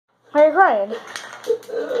you crying?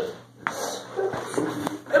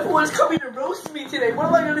 Everyone's coming to roast me today. What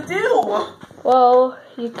am I gonna do? Well,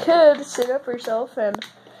 you could sit up for yourself and...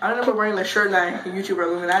 I remember wearing the shirt in that YouTuber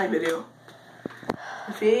Illuminati video.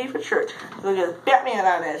 My favorite shirt. Look at Batman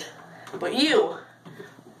on it. But you...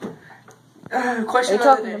 question Are you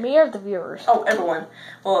talking to me or the viewers? Oh, everyone.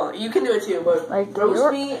 Well, you can do it too, but like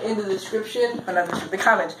roast me in the description, or not the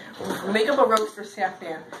comments. Make up a roast for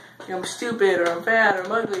Sackman. I'm stupid, or I'm fat, or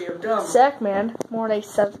I'm ugly, or I'm dumb. Sackman, more like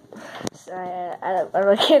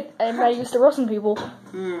I'm not used to roasting people.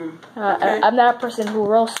 Okay. I'm not a person who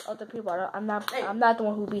roasts other people. I'm not the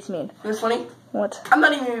one who beats me. You know what's funny? What? I'm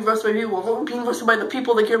not even being roasted by people. I'm being roasted by the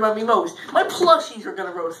people that care about me most. My plushies are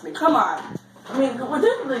gonna roast me. Come on. I mean, they're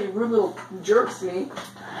really rude little jerks to me.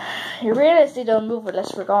 You realize they don't move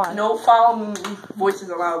unless we're gone. No foul voices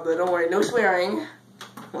allowed, but don't worry, no swearing.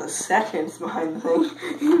 Well, seconds behind the thing.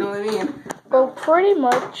 You know what I mean? Well, pretty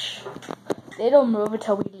much, they don't move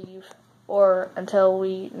until we leave. Or until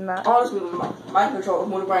we not... Honestly, mind control is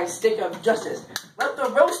one of Brian's stick of justice. Let the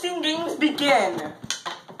roasting games begin!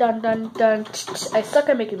 Dun dun dun. I suck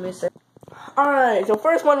at making music. Alright, so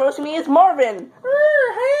first one roasting me is Marvin.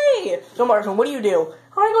 Hey! So Marvin, what do you do?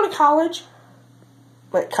 Oh, I go to college.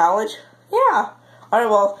 Wait, college? Yeah. Alright,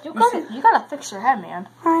 well... You gotta fix your head, man.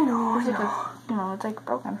 I know. It's like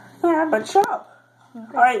broken. Yeah, but shut up. Okay.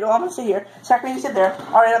 Alright, well, I'm gonna sit here. Sackman, you sit there.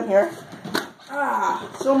 Alright, I'm here.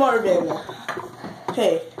 So Marvin.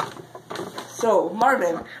 Hey. So,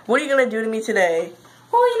 Marvin, what are you gonna do to me today?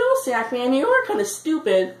 Well, you know, Sackman, you are kind of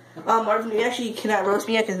stupid. Marvin, you actually cannot roast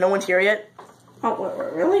me yet because no one's here yet.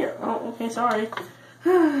 Oh, really? Oh, okay, sorry.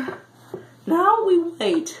 Now we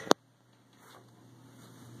wait.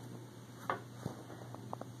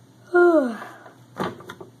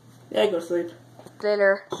 Yeah, go to sleep.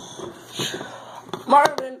 Later.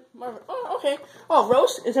 Marvin. Oh, okay. Oh,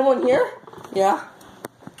 roast? Is everyone here? Yeah.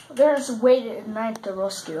 There's waited at night to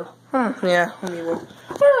roast you. Yeah.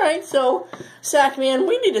 Alright, so, Sackman,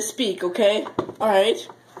 we need to speak, okay? Alright.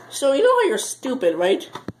 So, you know how you're stupid, right?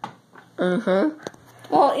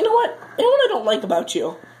 Mm-hmm. Well, you know what? You know what I don't like about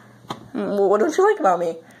you? What don't you like about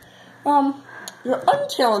me? You're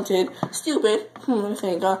untalented, stupid, let me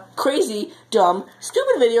think, crazy, dumb,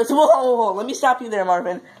 stupid videos. Whoa, let me stop you there,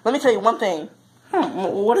 Marvin. Let me tell you one thing.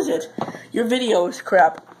 What is it? Your video is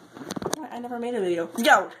crap. I never made a video.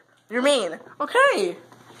 Scout, you're mean. Okay.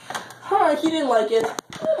 He didn't like it.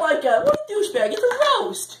 Oh my god, what a douchebag. It's a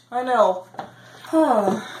roast. I know.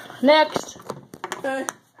 Next. Okay.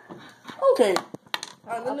 Okay.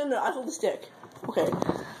 No, I hold the stick. Okay.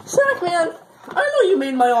 Sackman, I know you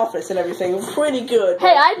made my office and everything pretty good.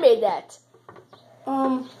 Hey, I made that.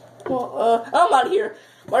 Well, I'm out of here.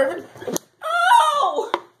 Marvin.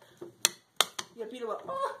 Oh! Yeah, beat him up.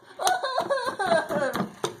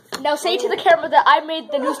 Now say to the camera that I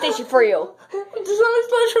made the news station for you. It's not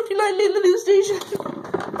special if I made the news station.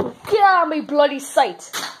 Get out of my bloody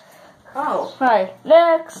sight. Oh. Alright,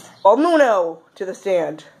 next. El Muno to the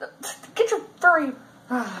stand. Get your furry...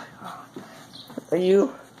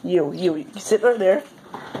 You sit right there.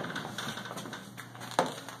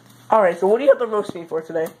 Alright, so what do you have to roast me for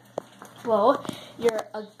today? Well, you're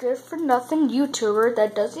a good-for-nothing YouTuber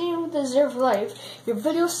that doesn't even deserve life. Your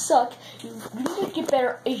videos suck. You need to get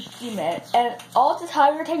better HD, man. And all the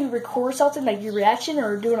time, every time you record something, like your reaction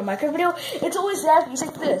or doing a micro video, it's always that. It's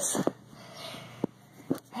like this.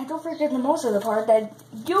 And don't forget the most of the part that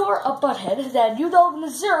you're a butthead, that you don't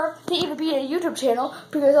deserve to even be a YouTube channel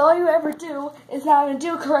because all you ever do is not even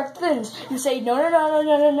do correct things. You say, no,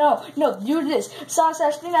 do this. Such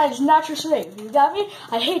thing that is not your slave. You got me?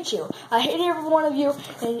 I hate you. I hate every one of you,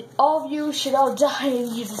 and all of you should all die in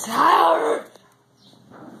Jesus. I'm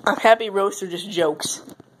happy roasts are just jokes.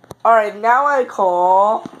 Alright, now I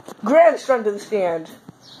call Grandson to the stand.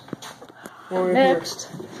 Next.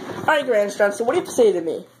 Alright, Grandson, so what do you have to say to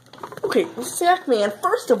me? Okay, well, Sackman,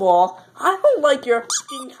 first of all, I don't like your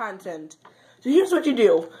f***ing content. So here's what you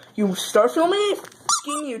do. You start filming a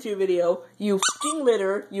f***ing YouTube video, you f***ing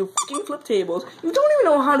litter, you f***ing flip tables, you don't even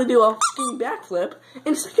know how to do a f***ing backflip,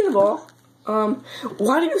 and second of all,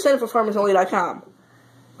 why did you sign up for FarmersOnly.com?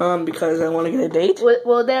 Because I want to get a date?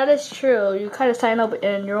 Well, that is true. You kind of sign up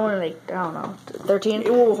and you're only like, I don't know, 13?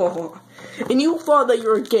 And you thought that you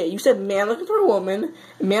were gay. You said man looking for a woman,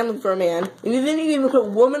 man looking for a man, and then you even put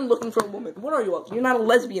woman looking for a woman. What are you up? You're not a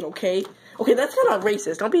lesbian, okay? Okay, that's kind of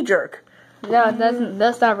racist. Don't be a jerk. No,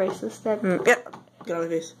 that's not racist. Yeah, get on my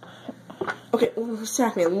face. Okay,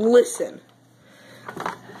 Sackman, listen.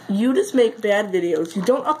 You just make bad videos. You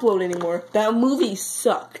don't upload anymore. That movie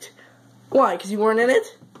sucked. Why? Because you weren't in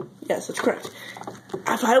it? Yes, that's correct.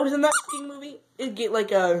 If I was in that movie, it'd get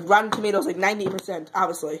like Rotten Tomatoes like 98%.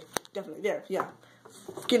 Obviously, definitely there. Yeah.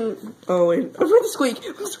 Oh wait, I forgot the squeak.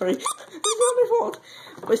 I'm sorry. It's not my fault.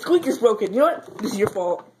 My squeak is broken. You know what? This is your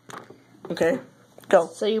fault. Okay, go.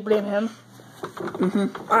 So you blame him?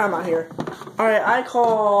 I'm out here. All right, I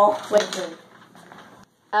call. Wait.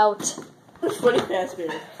 Out. Sweaty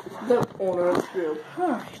bastard. The owner of the group.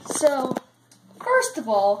 Alright, so, first of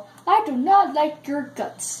all, I do not like your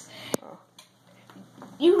guts.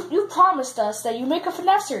 You promised us that you make a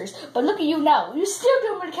FNAF series, but look at you now. You still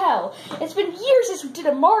doing a cow. It's been years since we did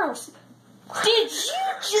a Mario. Did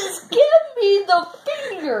you just give me the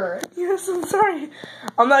finger? Yes, I'm sorry.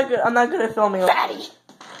 I'm not good. I'm not good at filming. Fatty.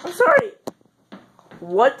 I'm sorry.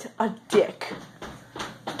 What a dick.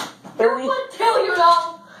 You're what tell you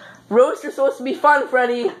now. Roasts are supposed to be fun,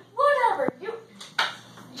 Freddy. Whatever.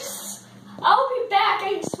 I'll be back,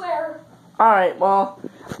 I swear. Alright, well,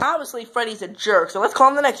 obviously Freddy's a jerk, so let's call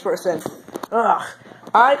him the next person. Ugh.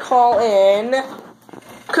 I call in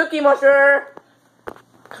Cookie Monster.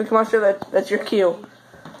 Cookie Monster, that's your cue.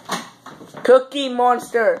 Cookie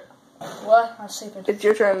Monster. What? I'm sleeping. It's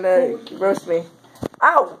your turn to roast me.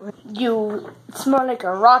 Ow! You smell like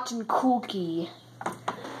a rotten cookie.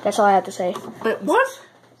 That's all I have to say. Wait, what?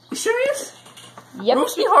 You serious? Yep.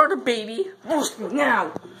 Roast me harder, baby. Roast me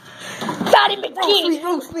now. Fatty McGee!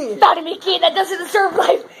 Roast me. Fatty McGee, that doesn't deserve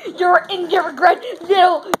life! You're an immigrant,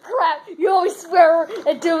 little crap! You always swear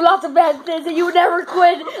and do lots of bad things and you never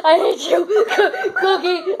quit! I hate you!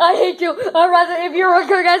 Cookie, I hate you! I'd rather, if you're a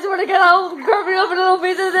cook, I swear to God, I'll carve you up in little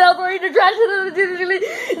pieces and I'll throw you in the trash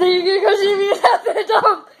and then you can go see me and have it.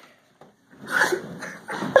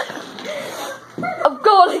 I'm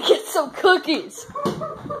going to get some cookies!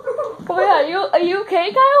 Oh yeah, are you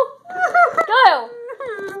okay, Kyle? Kyle!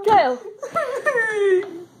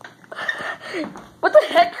 What the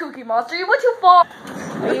heck, Cookie Monster? You went too far!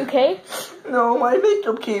 Are you okay? No, my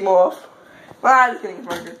makeup came off. I'm just kidding,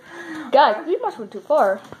 Parker. God, Cookie Monster went too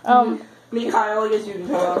far. Me, Kyle, I guess you can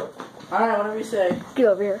come up. Alright, whatever you say. Get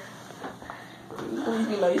over here. Please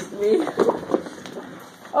be nice to me.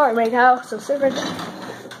 Alright, mate, Kyle, so sit right there.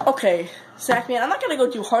 Okay, Sackman, I'm not gonna go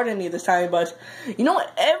too hard on you this time, but you know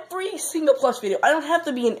what? Every single Plus video, I don't have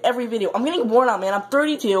to be in every video. I'm getting worn out, man. I'm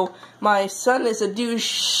 32. My son is a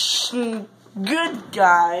douche, good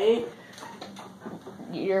guy.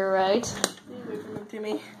 You're right.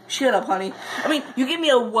 Timmy, shut up, honey. I mean, you give me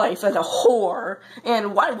a wife that's a whore,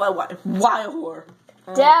 and why a whore?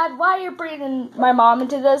 Dad, why are you bringing my mom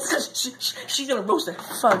into this? She's gonna roast the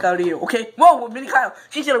fuck out of you, okay? Whoa, Minnie Kyle,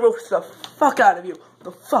 she's gonna roast the fuck out of you.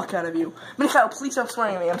 The fuck out of you. Minnie Kyle, please stop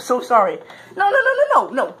swearing at me. I'm so sorry.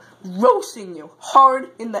 No. Roasting you hard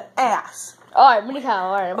in the ass. Alright, Minnie Kyle,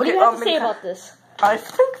 alright. What do you have to say about this? I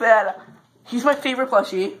think that he's my favorite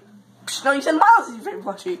plushie. No, you said Miles is your favorite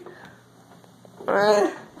plushie.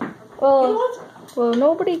 Well, you know what? Well,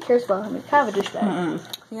 nobody cares about him. He's kind of a douchebag.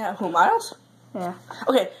 Yeah, who, Miles? Yeah.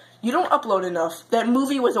 Okay, you don't upload enough. That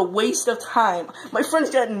movie was a waste of time. My friends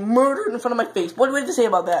got murdered in front of my face. What do we have to say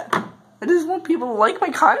about that? I just want people to like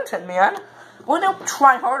my content, man. Why don't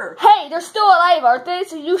try harder? Hey, they're still alive, aren't they?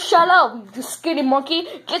 So you shut up, you skinny monkey.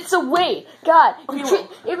 Get some weight. God, Okay,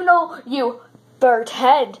 even though you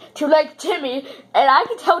pretend to like Timmy, and I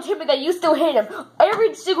can tell Timmy that you still hate him.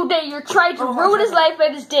 Every single day you're trying to ruin his life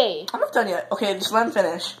and his day. I'm not done yet. Okay, just let him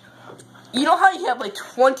finish. You know how you have like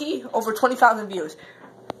over 20,000 views?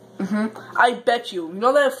 I bet you. You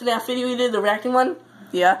know that FNAF video you did, the reacting one?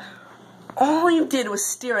 Yeah. All you did was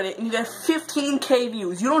stare at it, and you got 15K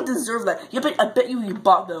views. You don't deserve that. I bet you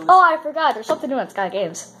bought those. Oh, I forgot. There's something new on Sky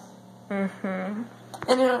Games. And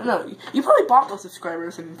you probably bought those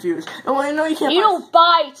subscribers and views. And I know you can't. You don't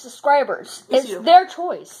buy subscribers. Yes, It's their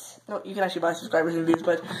choice. No, you can actually buy subscribers and views,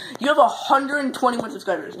 but you have 121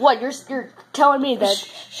 subscribers. What? You're telling me that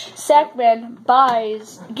Sackman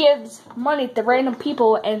gives money to random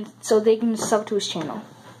people, and so they can sub to his channel?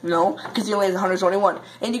 No, because he only has 121,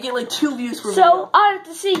 and you get like 2 views per So video. I have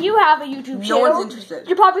to see you have a YouTube channel. No one's interested.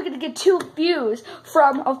 You're probably gonna get 2 views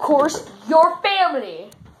from, of course, your family.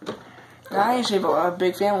 I actually have a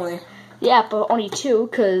big family. Yeah, but only 2,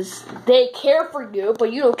 because they care for you,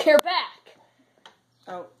 but you don't care back.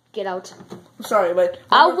 Oh. Get out. I'm sorry, but...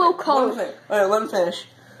 I will call... Alright, let him finish.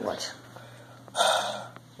 What?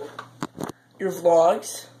 Your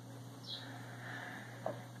vlogs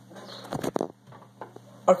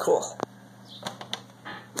are cool.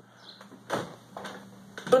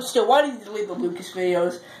 But still, why did he delete the Lucas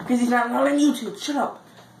videos? Because he's not on YouTube. Shut up.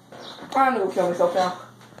 I'm gonna go kill myself now.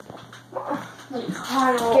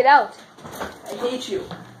 Kyle. Get out. I hate you.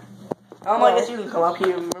 I guess you can come up. He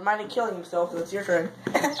reminded killing himself, so it's your turn.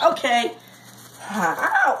 Okay.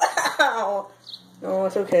 Ow! Ow! No,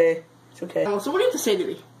 it's okay. It's okay. So what do you have to say to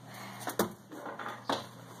me?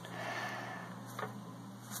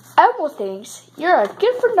 Elmo thinks you're a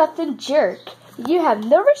good-for-nothing jerk. You have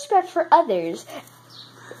no respect for others.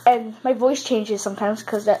 And my voice changes sometimes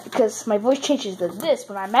because my voice changes to this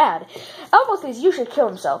when I'm mad. Elmo thinks you should kill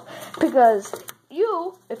himself because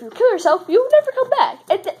if you kill yourself, you'll never come back,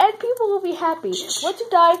 and people will be happy once you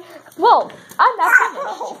die. Well, I'm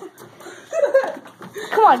not finished.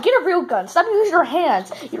 Come on, get a real gun. Stop using your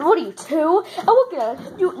hands. What are you, 2? Oh, look at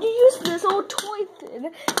it. You use this old toy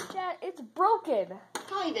thing that it's broken.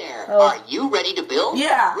 Hi there. Oh. Are you ready to build?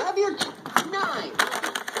 Yeah. Grab your knife.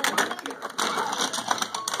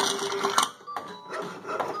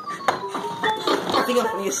 I think I'm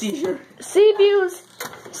having a seizure. Sea views,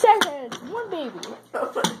 seconds, one baby.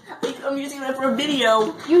 I'm using that for a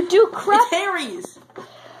video. You do crap. It's Harry's.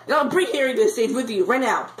 No, bring Harry to the stage with you right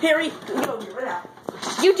now. Harry, get over here right now.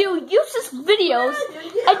 You do useless videos,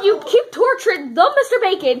 and you keep torturing the Mr.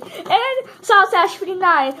 Bacon and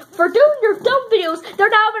Sash59 for doing your dumb videos. They're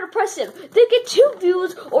not even impressive. They get 2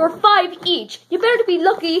 views or 5 each. You better be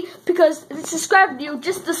lucky because they subscribe to you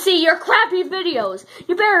just to see your crappy videos.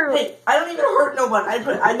 You better. Hey, I don't even hurt no one.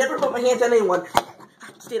 I never put my hands on anyone.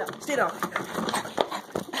 Stay down. Stay down.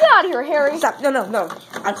 Get out of here, Harry. Stop. No.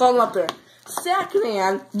 I call him up there.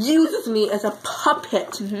 Sackman uses me as a puppet.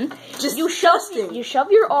 Mm-hmm. Just You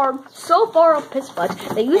shove your arm so far up his butt,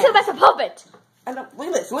 they use him as a puppet. Look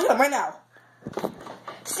at this. Look at him right now.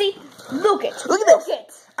 See? Look it. Look at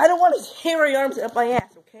this. I don't want his hairy arms up my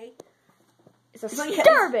ass, okay? It's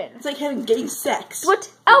disturbing. It's like having gay sex.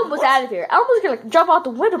 But Elmo's out of here. Elmo's gonna jump out the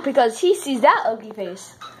window because he sees that ugly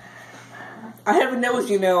face. I have a nose,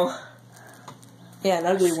 you know. Yeah, an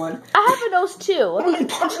ugly one. I have a nose too. I'm gonna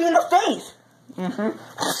punch you in the face.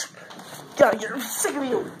 God, I'm sick of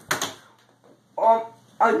you.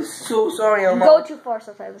 I'm so sorry, Elmo. Go too far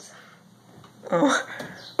sometimes. Oh.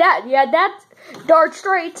 That's dart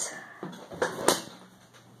straight.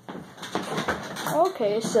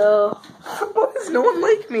 Okay, so Why does no one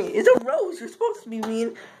like me? It's a rose. You're supposed to be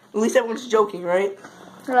mean. At least everyone's joking, right?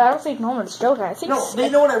 I don't think no one's joking. I think No, they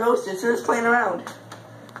know what I roasted, so they're just playing around.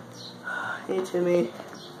 Hey, Timmy.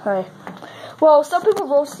 Hi. Well, some people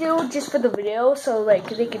roast you just for the video, so like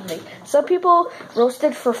they can make. Some people roast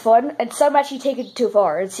it for fun, and some actually take it too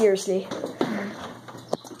far. And seriously.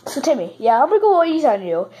 So Timmy, yeah, I'm gonna go easy on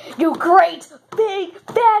you. You great big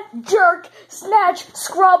fat jerk, snatch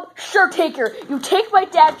scrub shirt taker. You take my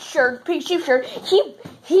dad's shirt, pink sheep shirt.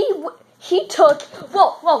 He took.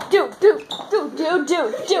 Whoa, dude. I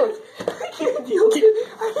can't deal with it.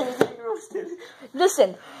 I can't get roasted.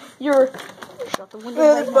 Listen, you're. Shut the window.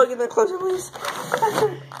 Yeah, there's a bug in the closet, please.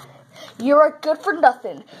 You're a good for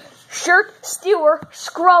nothing shirt stealer,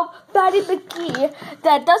 scrub, Fatty McGee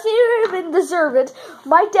that doesn't even deserve it.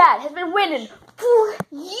 My dad has been winning for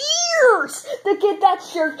years to get that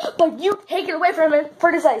shirt, but you take it away from him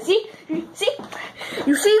for this size. See?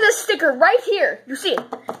 You see this sticker right here? You see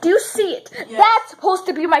it? Do you see it? Yes. That's supposed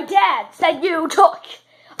to be my dad's that you took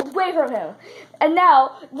away from him. And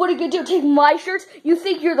now, what are you gonna do? Take my shirts? You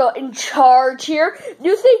think you're the in charge here?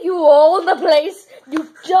 You think you own the place? You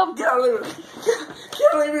jump. Get out of the room.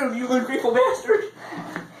 Get out of the room, you ungrateful bastard.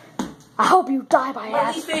 I hope you die by My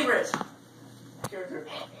ass. least favorite character.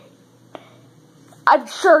 I'm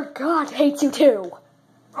sure God hates you too.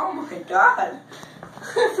 Oh my god.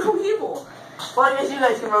 That's so evil. Well, I guess you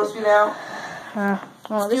guys can roast me now.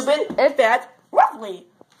 Stupid and fat. Roughly.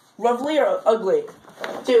 Roughly or ugly?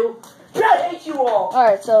 2. God, I hate you all.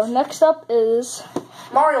 Alright, so next up is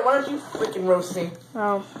Mario, why don't you freaking roast me?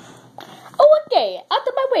 Oh, okay. Out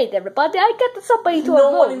of my way, everybody. I got somebody to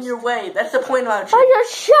No one in your way. That's the point of it. Oh, you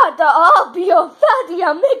shut up, you fatty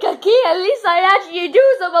Mickey. At least I actually do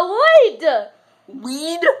some weed.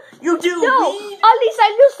 Weed? You do No, weed? at least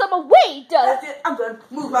I do some weed. That's it. I'm done.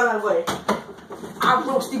 Move out of my way. I'm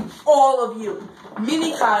roasting all of you.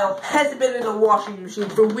 Mini Kyle hasn't been in the washing machine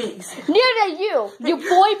for weeks. Neither you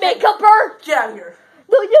boy makeupper. Get out of here.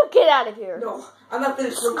 No, you get out of here. No, I'm not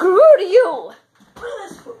finished. Screw to you.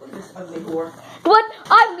 Look at this ugly whore. But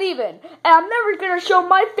I'm leaving, and I'm never gonna show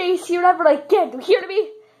my face here ever again. Do you hear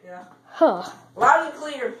me? Yeah. Huh. Loud and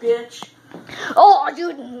clear, bitch. Oh, you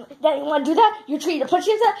want to do that? You're trying to push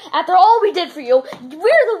us after all we did for you.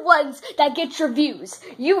 We're the ones that get your views.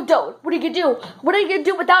 You don't. What are you gonna do? What are you gonna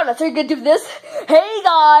do without us? Are you gonna do this? Hey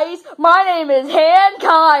guys, my name is Han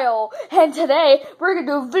Kyle, and today we're gonna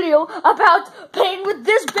do a video about playing with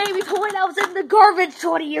this baby toy that was in the garbage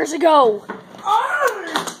 20 years ago.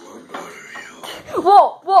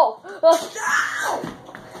 Whoa.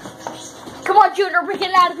 Come on, Junior, we're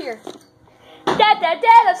getting out of here. Dad,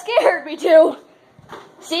 that scared me too.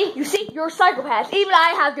 See? You see? You're a psychopath. Even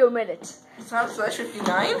I have to admit it.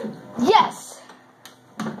 Sam/59? Yes.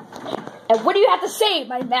 And what do you have to say,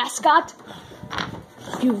 my mascot?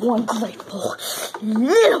 You ungrateful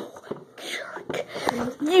little jerk.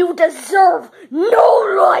 You deserve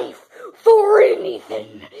no life for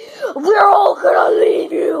anything. We're all gonna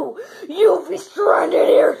leave you. You'll be stranded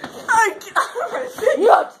here.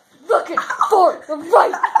 Not looking for the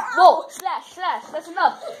right. Whoa, slash. That's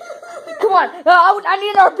enough. Come on. I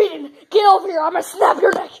need another beating. Get over here. I'm gonna snap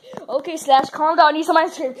your neck. Okay, Slash, calm down. I need some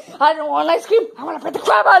ice cream. I don't want ice cream. I want to beat the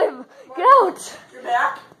crap out of him. Get out. You're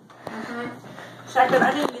back? Sackman,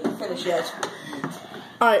 I didn't get to finish yet.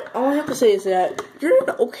 Alright, all I have to say is that you're an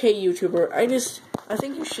okay YouTuber. I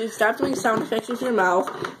think you should stop doing sound effects with your mouth.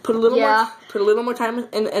 Put a little more time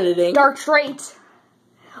in editing. Dark trait.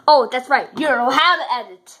 Oh, that's right. You don't know how to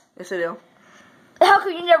edit. Yes, I do. How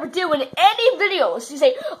come you never do in any videos? You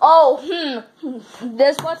say, oh,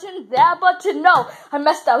 this button, that button. No, I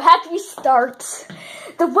messed up. Had to restart.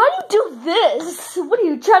 Then why do you do this? What are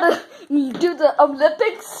you trying to do? The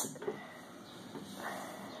Olympics?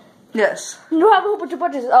 Yes. You don't have a whole bunch of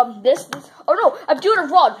buttons. This. Oh no, I'm doing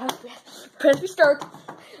it wrong. Press restart.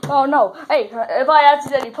 Oh no. Hey, if I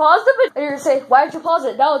accidentally paused it, you're gonna say, why did you pause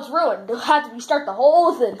it? Now it's ruined. You'll have to restart the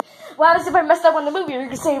whole thing. What happens if I messed up on the movie? You're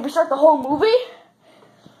gonna say, restart the whole movie?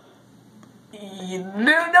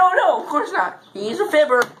 No, of course not. He's a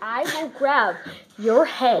fibber. I will grab your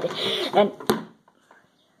head and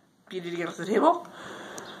beat it against the table.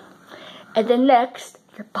 And then next,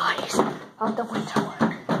 your body's out the window.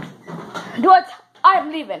 Do what?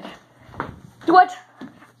 I'm leaving. Do what?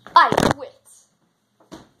 I quit.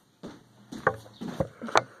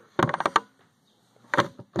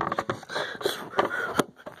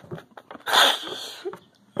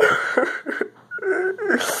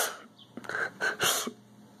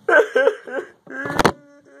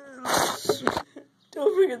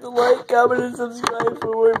 Don't forget to like, comment, and subscribe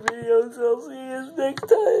for more videos. I'll see you next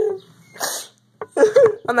time.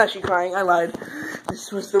 I'm actually crying. I lied.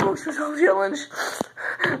 This was the Roast Yourself Challenge.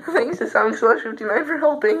 Thanks to Sam/59 for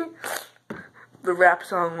helping. The rap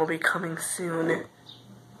song will be coming soon.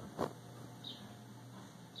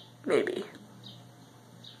 Maybe.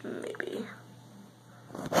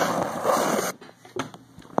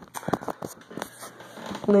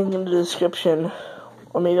 Link in the description.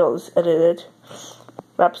 Or maybe I'll just edit it.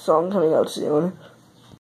 Rap song coming out soon.